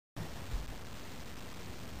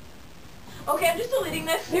Okay, I'm just deleting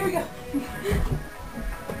this. Here we go.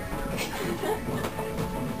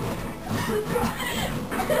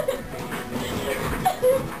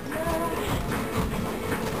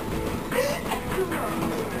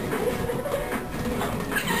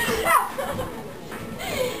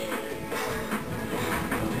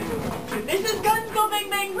 This is Guns Go Bang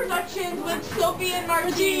Bang Productions with Sophie and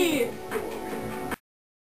Margie.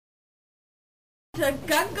 To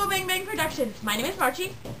Guns Go Bang Bang Productions. My name is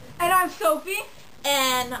Margie. And I'm Sophie.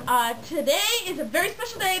 And today is a very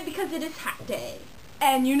special day because it is Hat Day.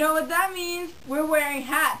 And you know what that means? We're wearing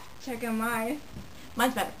hats. Check out mine.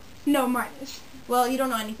 Mine's better. No, mine is. Well, you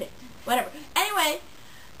don't know anything. Whatever. Anyway,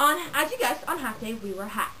 as you guessed, on Hat Day, we were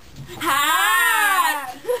hats.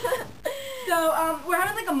 Hats! So, we're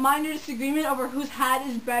having like a minor disagreement over whose hat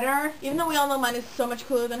is better. Even though we all know mine is so much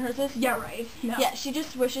cooler than hers is. Yeah, right. No. Yeah, she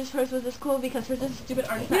just wishes hers was as cool because hers is a stupid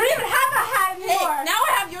artist. You don't even have a hat anymore. Hey, now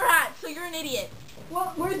I have your hat, so you're an idiot.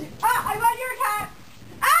 Well, where's your... Ah, I got your hat.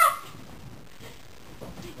 Ah!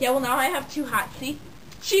 Yeah, well now I have two hats, see?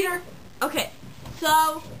 Cheater. Okay,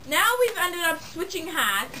 so now we've ended up switching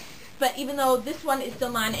hats, but even though this one is still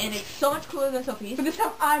mine and it's so much cooler than Sophie's. But this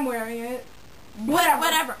time I'm wearing it.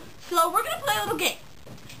 Whatever. So we're going to play a little game.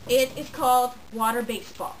 It is called Water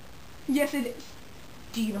Baseball. Yes, it is.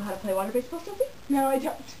 Do you know how to play water baseball, Sophie? No, I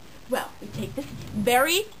don't. Well, we take this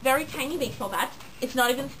very, very tiny baseball bat. It's not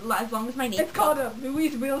even as long as my knee. It's called a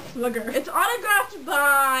Louis Wheel Slugger. It's autographed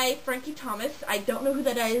by Frankie Thomas. I don't know who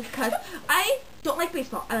that is because I don't like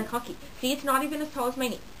baseball. I like hockey. See, it's not even as tall as my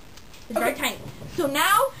knee. It's very tiny. So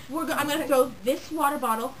now I'm going to throw this water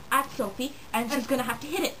bottle at Sophie, and she's going to have to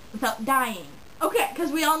hit it without dying. Okay,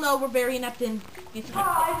 because we all know we're very inept in these kinds of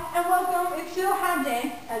Hi, and welcome. It's still Hat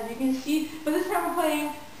Day, as you can see, but this time we're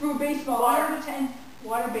playing through baseball.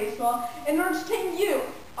 Water baseball, in order to entertain you,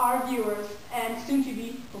 our viewers, and soon to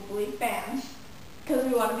be, hopefully, fans. Because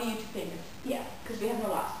we want to be YouTube famous. Yeah. Because we have no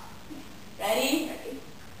loss. Ready? Ready.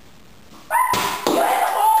 You hit the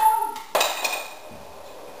hole!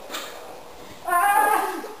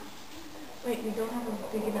 Wait, we don't have a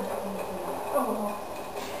big enough one for that. Oh.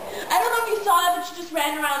 I don't know if you saw that, but she just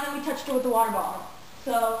ran around and we touched her with the water bottle.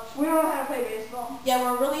 So, We don't know how to play baseball. yeah,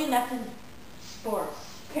 we're really inept in sports.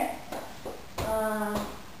 Okay. Uh,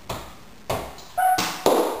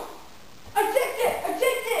 I tipped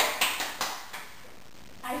it!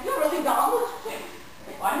 I feel really dumb.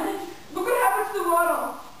 Why did I... Look what happened to the bottle.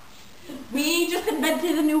 We just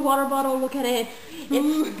invented a new water bottle. Look at it.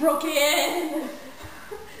 It's broken.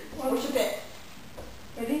 Push a bit.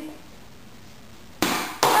 Ready?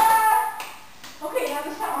 Okay, now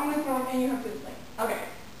this time I'm going to throw it and you have to play. Okay.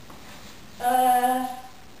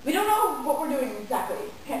 We don't know what we're doing exactly.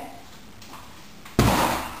 Okay.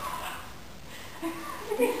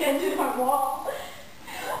 I can't do my wall.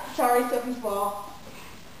 Sorry, Sophie's ball.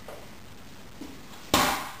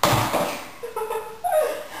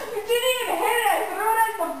 You didn't even hit it. I threw it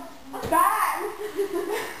at the bat.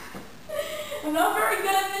 I'm not very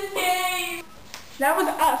good at this game. That was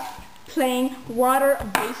us playing water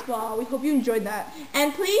baseball. We hope you enjoyed that.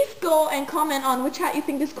 And please go and comment on which hat you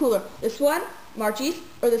think is cooler. This one, Margie's,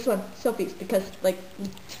 or this one, Sophie's, because, like...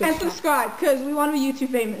 And subscribe, because we want to be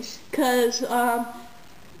YouTube famous. Because,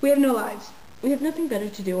 we have no lives. we have nothing better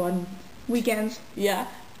to do on... Weekends. Yeah.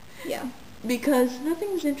 Yeah. Because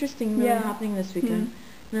nothing's interesting really happening this weekend.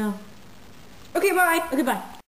 No. Okay, bye. Okay, bye.